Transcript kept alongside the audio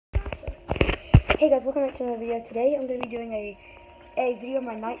Hey guys, welcome back to another video. Today I'm going to be doing a video of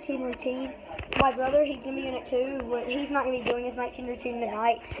my nighttime routine. My brother, he's going to be in it too. He's not going to be doing his nighttime routine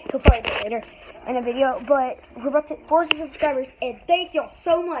tonight. He'll probably do it later in a video. But we're about to hit 400 subscribers, and thank y'all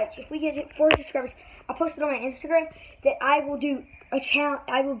so much. If we get 400 subscribers, I posted on my Instagram that I will do a challenge.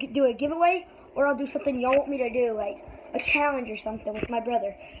 I will do a giveaway, or I'll do something y'all want me to do, like a challenge or something with my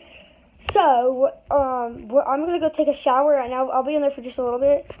brother. So, I'm going to go take a shower right now. I'll be in there for just a little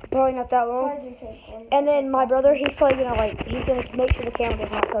bit. Probably not that long. And then my brother, he's probably going to, he's going to make sure the camera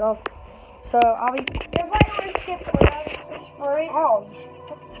does not cut off. So, I'll be... Oh,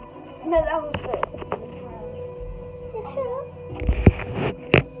 no, that was good.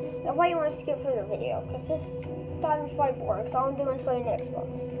 That's why you want to skip through the video, because this time is probably boring, so I'm doing play the Xbox.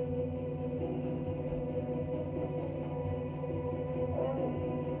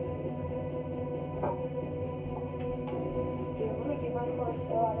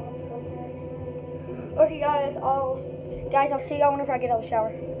 Okay, guys, I'll see y'all whenever I get out of the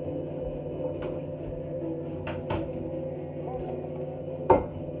shower.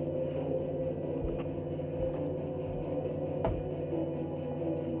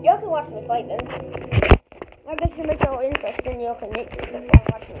 Y'all can watch me play then. I guess to make y'all interesting, y'all can make them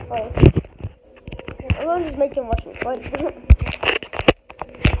watch me play. I'm gonna just make them watch me play.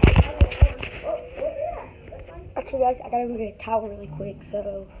 Actually, guys, I gotta go get a towel really quick,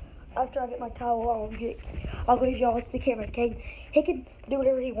 so after I get my towel, I'll give y'all the camera. Okay, he can do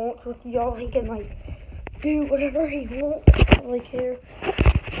whatever he wants with y'all. He can do whatever he wants. I don't really care.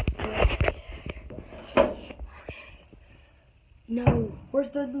 No,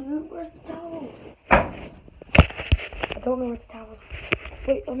 where's the towels? I don't know where the towels are.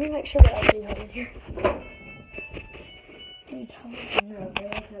 Wait, let me make sure that I do have in here. Any towels? No,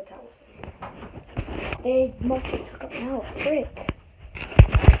 there is no towels. They must have took them out. Frick.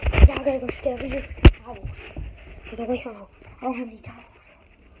 Now I gotta go scavenge for towels. Because I don't have any towels.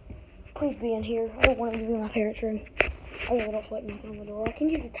 Please be in here. I don't want to be in my parents' room. I really don't feel like knocking on the door. I can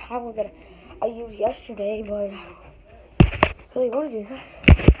use the towel that I used yesterday, but I don't really want to do that.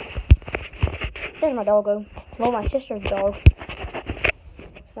 There's my doggo. Well, my sister's dog.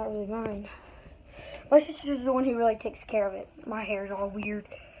 It's not really mine. My sister's the one who really takes care of it. My hair is all weird.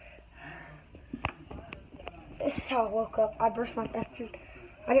 This is how I woke up. I brushed my teeth.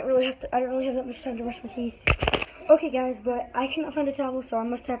 I didn't really have that much time to brush my teeth. Okay, guys, but I cannot find a towel, so I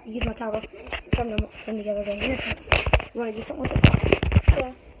must have to use my towel from the other day. Here, you want to do something with it?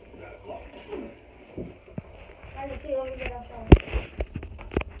 Yeah.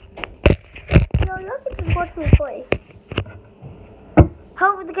 No, y'all can just watch me play.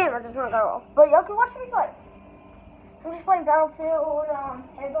 Hopefully the camera does not go off, but y'all can watch me play. I'm just playing Battlefield,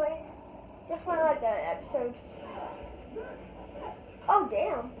 Headlight. Just one like that episode. Oh,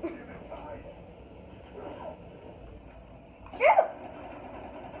 damn. Shoot!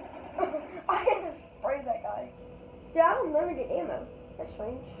 I just sprayed that guy. Dude, I have unlimited ammo. That's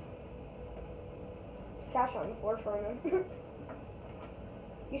strange. There's cash on the floor for him.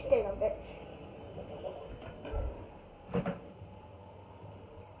 You stay on, bitch.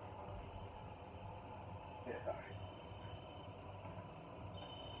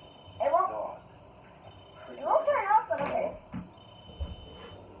 It won't turn off, but okay.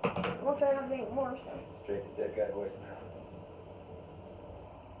 It won't turn off anymore, so. Straight to dead guy voicemail.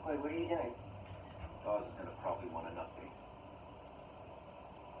 Wait, what are you doing? Dawes is gonna probably want an update.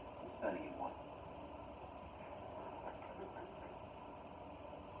 I'm sending him one.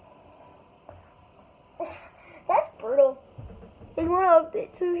 That's brutal. They want to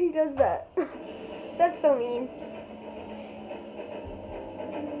update, so he does that. That's so mean.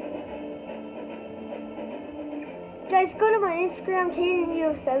 Guys, go to my Instagram,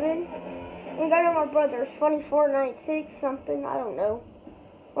 KadenEO7, and go to my brother's Funny Fortnite 6 something. I don't know.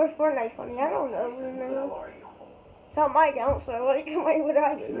 Or Fortnite Funny. I don't know. It's not my account, so why would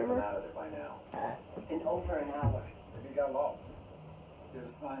I remember? Out of there by now. It's been over an hour. Maybe you got lost. There's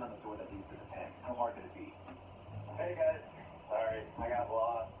a sign on the door that leads to the tank. How hard could it be? Hey guys, sorry, I got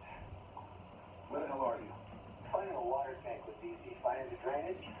lost. Where the hell are you? Finding a water tank was easy. Finding the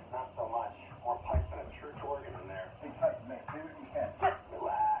drainage, not so much. More pipes than a church organ in there. Hey, Tyson, man, stay with me, can.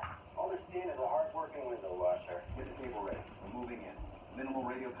 Relax. All they're seeing is a hard-working window washer. Get the table ready. We're moving in. Minimal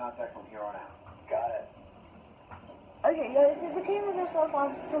radio contact from here on out. Got it. Okay, guys, if the camera goes off, I'll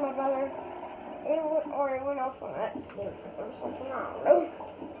just tell my brother. It went off on that or something. I don't know.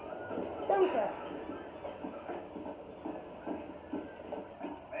 Some crap.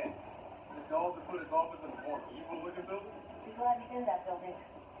 Man, this Dawes has put his office in the corner. You want to look at building? Be glad he's in that building.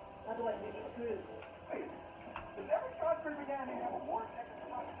 Otherwise, we'd be screwed. Hey, does every skyscraper down here have a water tank?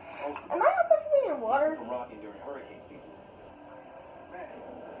 Am I not supposed to be in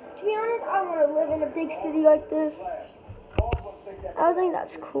I want to live in a big city like this. I think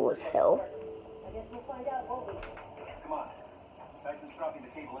that's cool as hell. I guess we'll find out, won't we? Come on. Tyson's dropping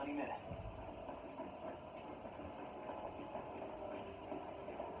the cable any minute.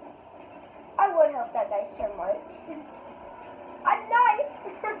 I would help that guy so much. I'm nice.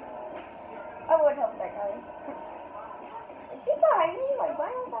 I would help that guy. Is he behind me? Like,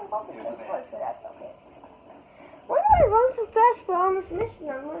 why don't I help him this much? But that's okay. Why do I run so fast for on this mission?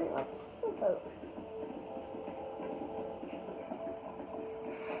 I'm running like a speedboat.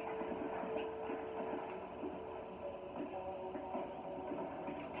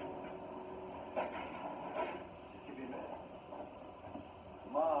 Give me a minute.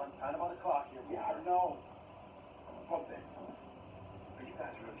 Come on, kind of on the clock here. Yeah, I know. One thing. Are you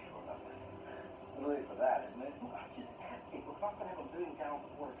guys really sure about this? Too late for that, isn't it? Just asking. We're not going to have a million gallons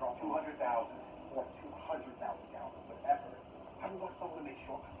of water draw 200,000 or 200,000 gallons of whatever. I want someone to make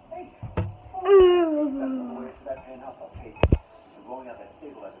sure I'm safe. That's the way to that penthouse I'll take it. And blowing out that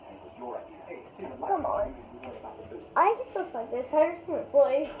stabilizer tank was your idea. Hey, it's even Come on. You worry about the business. I can stuff like this. I just want to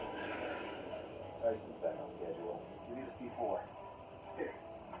play. Tyson's back on schedule. Give me the C4. Here.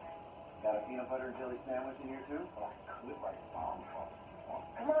 Got a peanut butter and jelly sandwich in here too? Well, I could write a bomb from.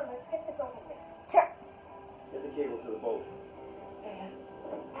 Come on, let's get this over with. Sure. Get the cable to the boat.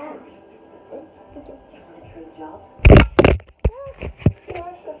 Want to trade jobs?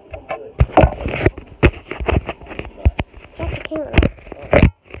 Check the camera.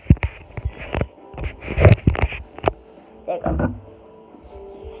 There you go.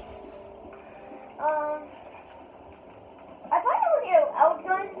 I find it with your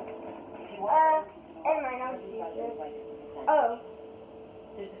outgun. And my nose uses. Oh.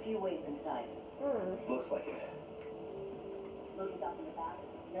 There's a few ways inside. Looks like it. Loading up in the back.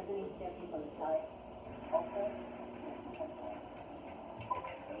 Mezzanine staircase on the side. Also,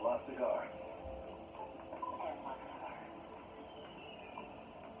 And lost cigar.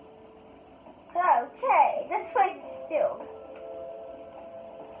 Okay, this place is filled.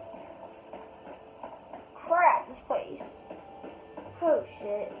 Crap, this place. Oh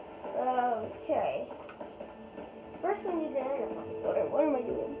shit. Okay. First we need to enter the fucking building. What am I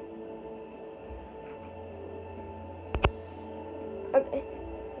doing? Okay.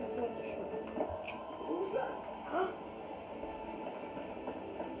 Let's make sure. Who's that?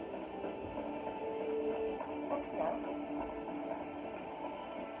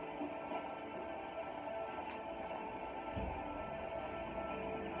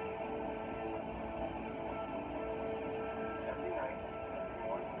 Every night, every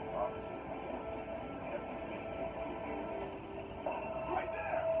morning, office. Right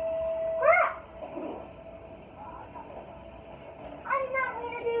there! Crap! I did not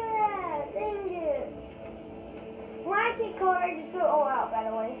mean to do that. Dang it. When I get cold, I just go all out, by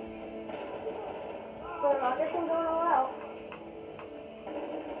the way. So I guess I'm going all out.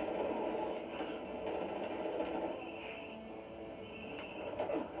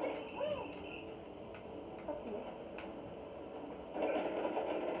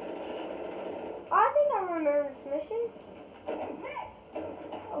 I think I remember this mission.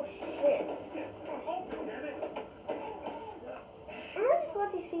 Oh shit. I'm gonna just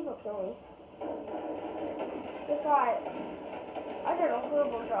let these people kill me. Besides, I did a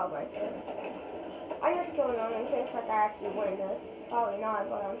horrible job right there. I'm just killing them in case like I actually win this. Probably not,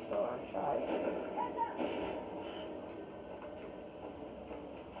 but I'm still gonna try.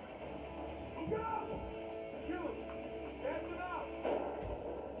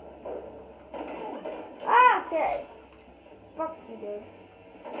 Ah, okay. Fuck you, dude.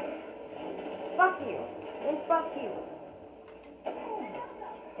 Fuck you. And fuck you.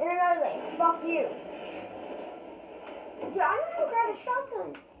 And another thing, fuck you. Dude, I'm gonna grab a shotgun.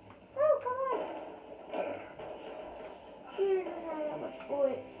 Oh, come on. Dude, I don't have that much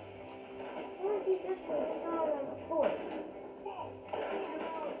bullets. I'm gonna use this one. I don't have that much bullets.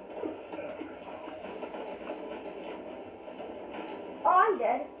 Oh, I'm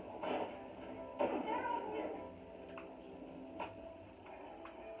dead.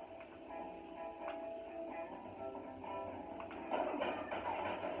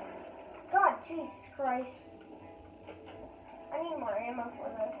 God, Jesus Christ. I need more ammo for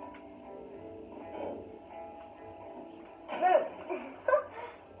this. Boom!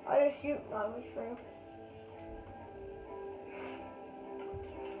 I just shoot while we scream.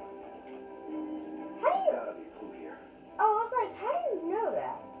 How do you... Gotta be food here. Oh, I was like, how do you know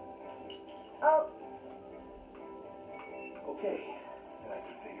that? Oh, Okay. Did I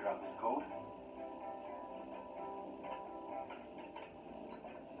just figure out this code?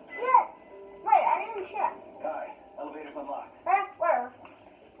 shit! Wait, I didn't check. Guy, elevator's unlocked. Where?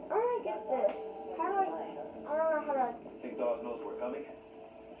 I'm gonna get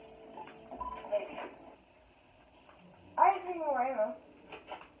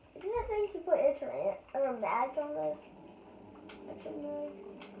it. Are there bags on this?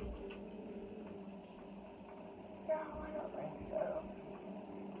 No, I don't think so.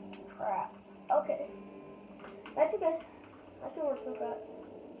 Crap. Okay. That's okay. I can work with that.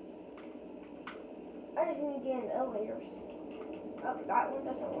 I just need to get in elevators. Oh, that one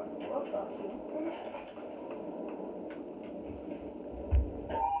doesn't work. Well, fuck you.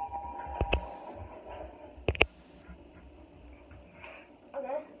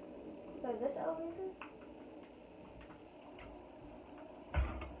 Okay. So this elevator?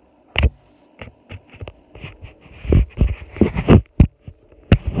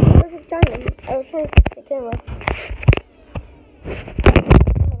 Perfect timing. I was trying to fix the camera.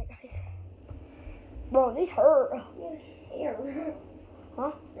 Bro, these hurt. Your hair.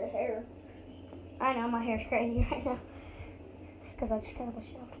 Huh? Your hair. I know, my hair's crazy right now. It's because I just got out of the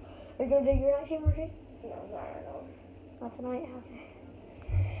shower. Are you going to do your nighttime routine? No, not right now. Not tonight? Okay.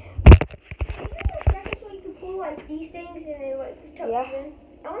 So you can pull like these things and then like tuck them in?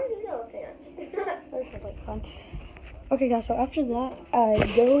 I want to do those things. This is like fun. Okay guys, so after that, I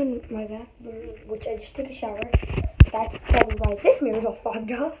go in my bathroom, which I just took a shower. That's probably why this mirror's all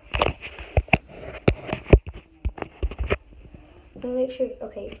fogged up. And make sure,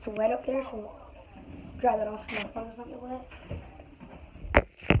 okay, it's wet up there, so dry that off so my phone's not get wet.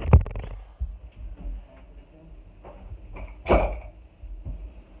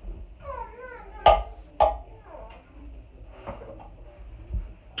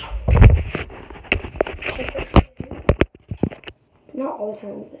 Not all the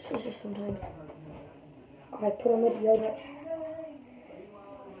time, this is just sometimes. I put on my deodorant.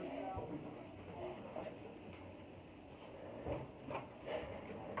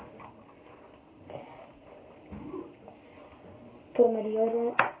 Put on my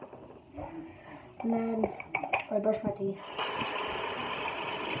deodorant. And then I brush my teeth.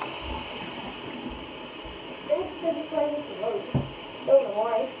 Don't know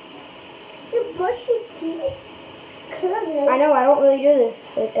why. You brush your teeth? I know, I don't really do this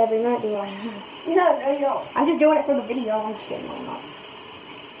like, every night, do I? No, you don't. I'm just doing it for the video. I'm just kidding. I'm not.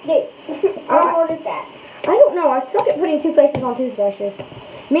 Dude, how hard is that? I don't know. I suck at putting toothpastes on toothbrushes.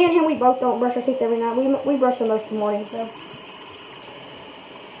 Me and him, we both don't brush our teeth every night. We brush them most of the morning, so.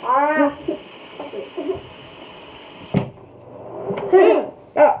 Oh.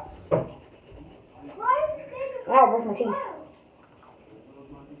 I'll brush my teeth.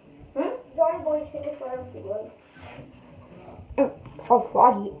 Johnny Boy's ticket for everything. Oh,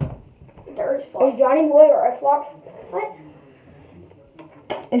 Froggy. There's Is Johnny Boy or Xbox? What?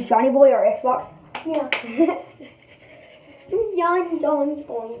 Is Johnny Boy or Xbox? Yeah. Johnny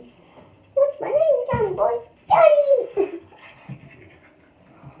Boy. What's my name, Johnny Boy? Johnny!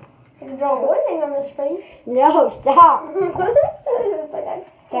 Can you draw one thing on the screen? No, stop.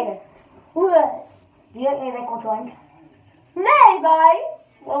 Okay. What? Do you have any wrinkle joints? Maybe.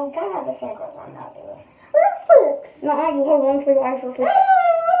 Well, we kind of have the circles on that, do we? No, you hold on for your eyes real quick. I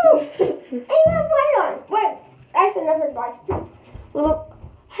have light on. Wait, that's another light. Look.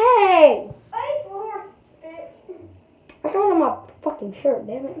 Hey! I throw on my fucking shirt,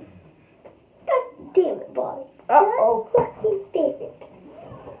 damn it. God damn it, buddy. Uh-oh. Fucking damn it.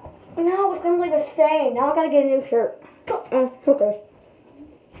 No, it's gonna leave a stain. Now I gotta get a new shirt. Okay.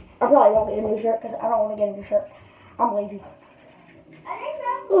 I probably won't get a new shirt because I don't want to get a new shirt. I'm lazy.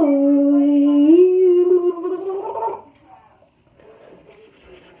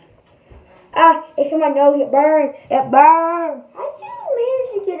 It's in my nose. It burns. It burns. How did you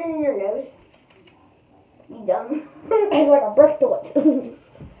manage to get it in your nose? You dumb. It's like a brush to it.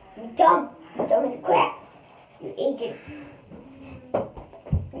 You dumb. You dumb as crap. You agent.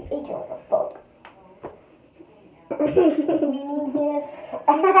 You agent like a bug. You need this.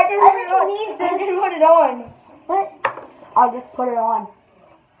 I just put it on. What? I'll just put it on.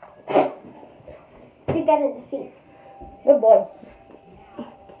 Stick that in the seat. Good boy.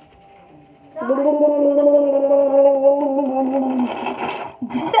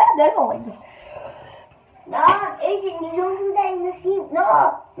 That's all like this. No, Agent, you don't do that in the seat. No,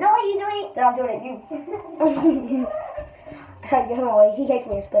 you do it. Then I'll do it at you. He hates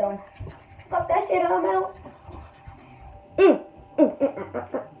me to spit on. Fuck that shit, I'm out.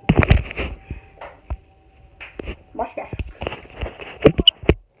 Watch that.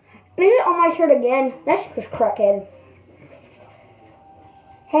 Is it on my shirt again? That's just crackhead.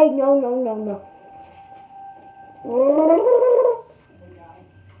 Hey, no.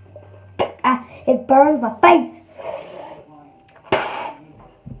 It burns my face.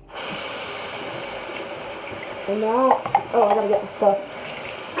 No. Oh, I gotta get the stuff.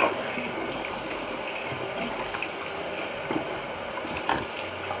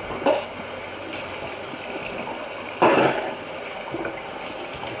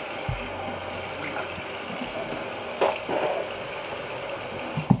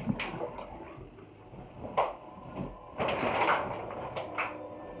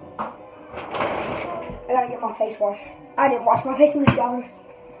 my face wash. I didn't wash my face in the shower.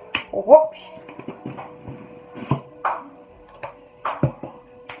 Whoops.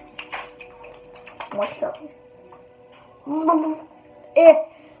 Moisture.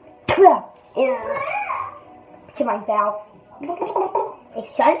 To my mouth.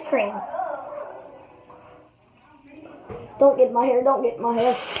 It's sunscreen. Don't get in my hair, don't get in my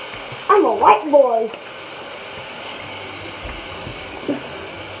hair. I'm a white boy.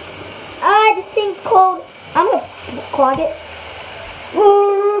 This thing's cold. I'm gonna clog it.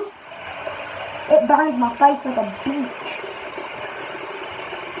 It burns my face like a beach.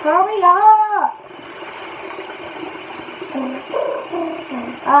 Hurry up!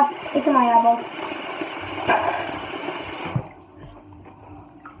 It's in my eyeball.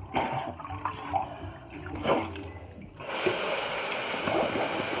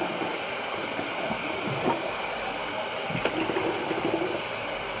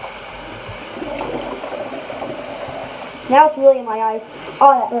 Now it's really in my eyes.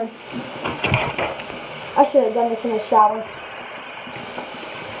 Oh, that burned. I should have done this in the shower.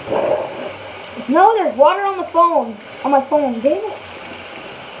 No, there's water on the phone. On my phone, damn it.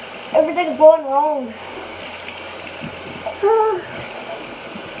 Everything's going wrong.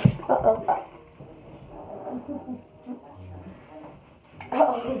 Uh-oh.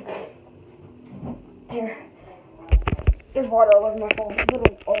 Uh-oh. Here. There's water all over my phone.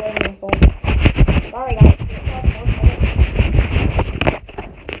 Literally all over my phone. Sorry, guys.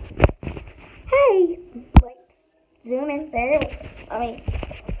 Hey! Like, zoom in there. I mean,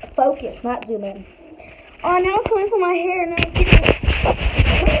 focus, not zoom in. Oh, now it's coming from my hair. Now it's getting...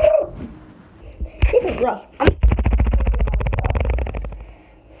 This is rough.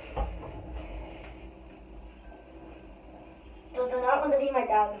 Do not want to be my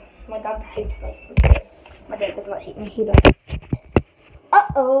dad. My dad hates me. My dad does not hate me. He does.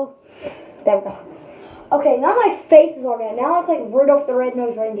 Uh-oh. There we go. Okay, now my face is all red. Now I look like Rudolph the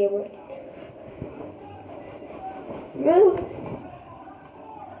Red-Nosed Reindeer would.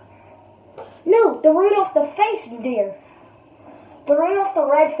 No, the Rudolph the face deer. The Rudolph the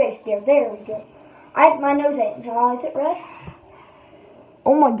red-faced deer. There we go. My nose ain't. Is it red?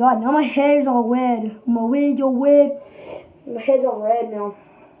 Oh my god, now my head's all red. My wig's all red. My head's all red now.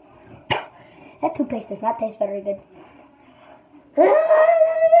 That toothpaste does not taste very good.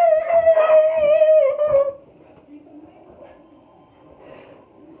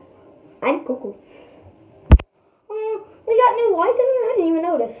 I'm cuckoo. We got new lights in here? I didn't even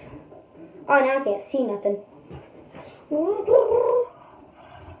notice. Oh, now I can't see nothing. I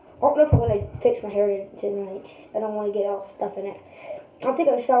don't know if I'm going to fix my hair tonight. I don't want to get all stuff in it. I'll take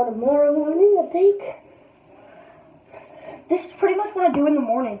a shower tomorrow morning, I think. This is pretty much what I do in the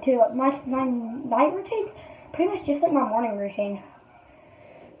morning, too. My night routine pretty much just like my morning routine.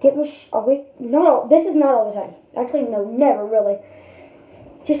 Get awake. No, this is not all the time. Actually, no, never really.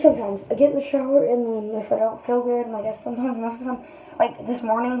 Just sometimes. I get in the shower, and then if I don't feel good, and I guess sometimes, most of the time, like this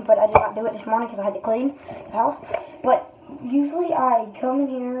morning, but I did not do it this morning because I had to clean the house. But usually I come in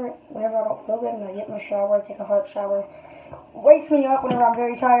here whenever I don't feel good, and I get in the shower, take a hot shower. Wakes me up whenever I'm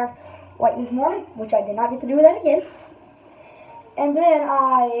very tired, like this morning, which I did not get to do that again. And then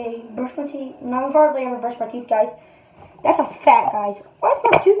I brush my teeth. No, I hardly ever brush my teeth, guys. That's a fact, guys. Why is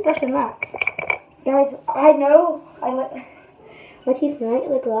my toothbrush in that? Guys, I know my teeth might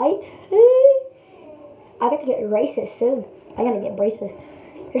look light. I got to get braces soon. I gotta get braces.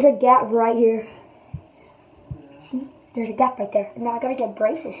 There's a gap right here. See? There's a gap right there. Now I gotta get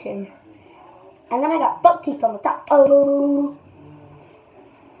braces soon. And then I got buck teeth on the top. Oh.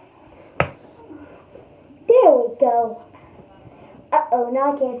 There we go. Uh-oh,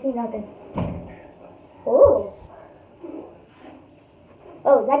 now I can't see nothing. Oh.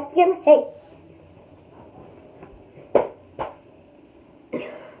 Oh, that's him. Hey.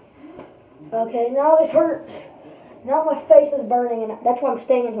 Okay, now it hurts. Now my face is burning, and that's why I'm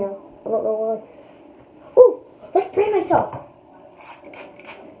staying in here. I don't know why. Ooh, let's spray myself.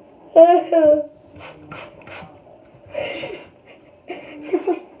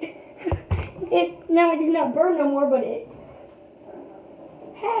 Now it does not burn no more, but it...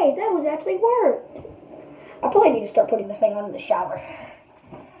 Hey, that was actually worked. I probably need to start putting this thing on in the shower.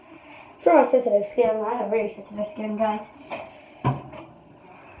 For my sensitive skin, I have very sensitive skin, guys.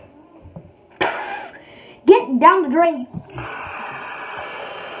 Get down the drain.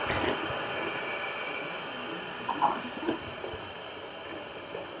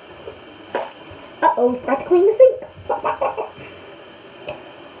 Uh-oh, got to clean the sink.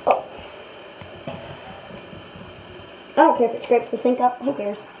 Oh. I don't care if it scrapes the sink up. Who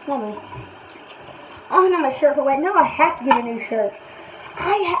cares? Not me. Oh, now my shirt wet. Now I have to get a new shirt.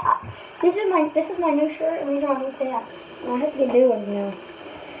 This is my new shirt, and these are my new pants. And I have to get new ones now.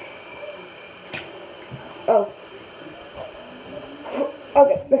 Oh.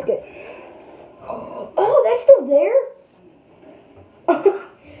 Okay, that's good. Oh, that's still there?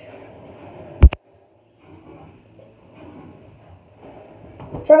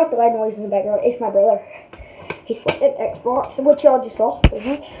 Sorry about the loud noise in the background. It's my brother. He's playing an Xbox, which y'all just saw, pretty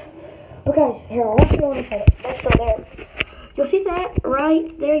much. Okay, here, I want you to go inside it. That's still there. You'll see that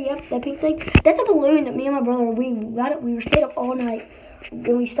right there, yep, that pink thing. That's a balloon that me and my brother, we got it. We were stayed up all night.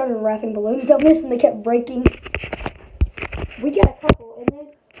 And we started wrapping balloons down this, and they kept breaking. We got a couple, and then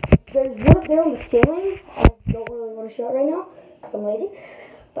there's one up there on the ceiling. I don't really want to show it right now, because I'm lazy.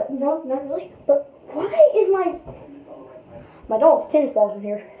 But no, not really. But why is my dog's tennis balls in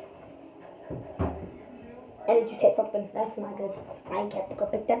here? And it just hit something. That's not good. I have to go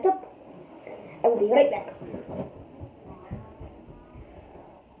pick that up. I will be right back.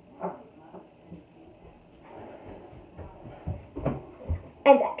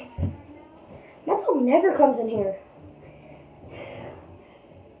 I'm back. My dog never comes in here.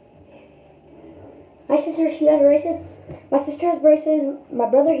 My sister, she has braces. My sister has braces. My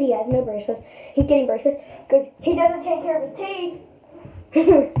brother, he has no braces. He's getting braces because he doesn't take care of his teeth.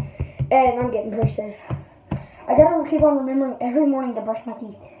 And I'm getting braces. I gotta keep on remembering every morning to brush my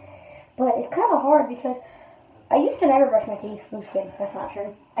teeth. But it's kind of hard because I used to never brush my teeth. I'm just kidding. That's not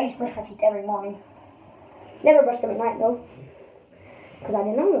true. I used to brush my teeth every morning. Never brushed them at night, though. Because I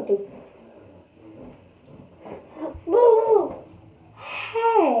didn't know what to. Boo!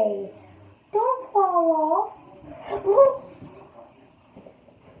 Hey! Don't fall off. Boo!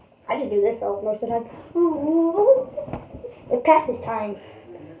 I just do this though most of the time. It passes time.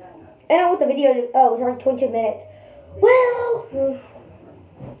 And I want the video to, oh, it's already 22 minutes. Well,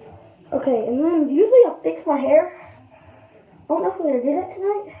 okay, and then usually I'll fix my hair. I don't know if I'm going to do that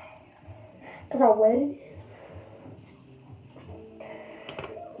tonight. Because how wet it is.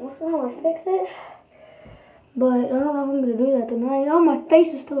 Most of the time I fix it. But I don't know if I'm going to do that tonight. Oh, my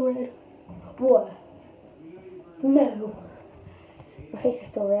face is still red. What? No. My face is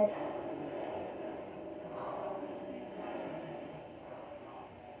still red.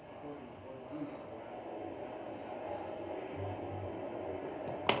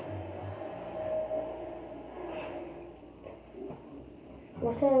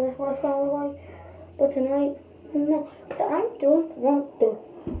 That's what it's gonna look like. But tonight, no. I'm doing won't do.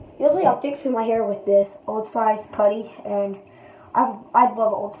 Usually I'll fix my hair with this Old Spice putty, and I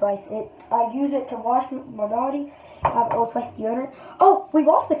love Old Spice. I use it to wash my body. I have Old Spice deodorant. Oh, we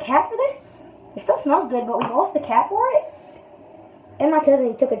lost the cat for this. It still smells good, but we lost the cat for it. And my cousin,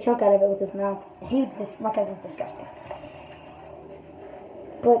 he took a chunk out of it with his mouth. My cousin's disgusting.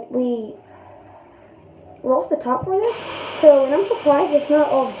 But we lost the top for this. So, and I'm surprised it's not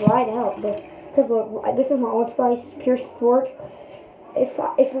all dried out, because this is my Old Spice Pure Sport.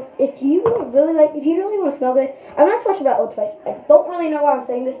 If you really want to smell good, I'm not so much about Old Spice. I don't really know why I'm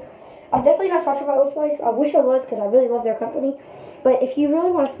saying this. I'm definitely not talking about Old Spice. I wish I was, because I really love their company. But if you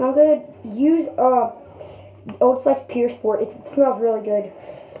really want to smell good, use Old Spice Pure Sport. It smells really good.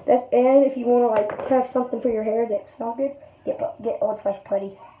 And if you want to have something for your hair that smells good, get Old Spice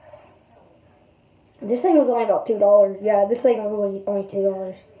putty. This thing was only about $2. Yeah, this thing was only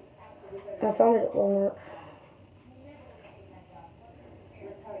 $2. I found it at Walmart.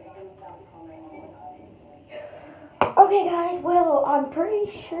 Okay, guys. Well, I'm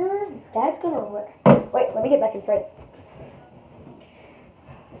pretty sure that's gonna work. Wait, let me get back in front.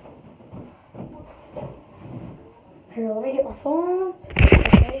 Here, let me get my phone.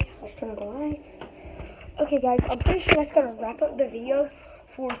 Okay, let's turn on the lights. Okay, guys, I'm pretty sure that's gonna wrap up the video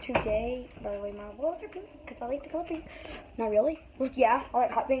for today. By the way, my walls are pink because I like the color pink. Not really. Well, yeah, I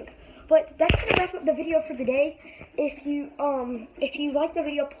like hot pink. But that's gonna wrap up the video for the day. If you like the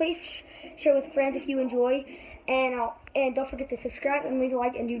video, please share with friends if you enjoy, and don't forget to subscribe and leave a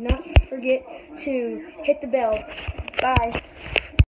like, and do not forget to hit the bell. Bye.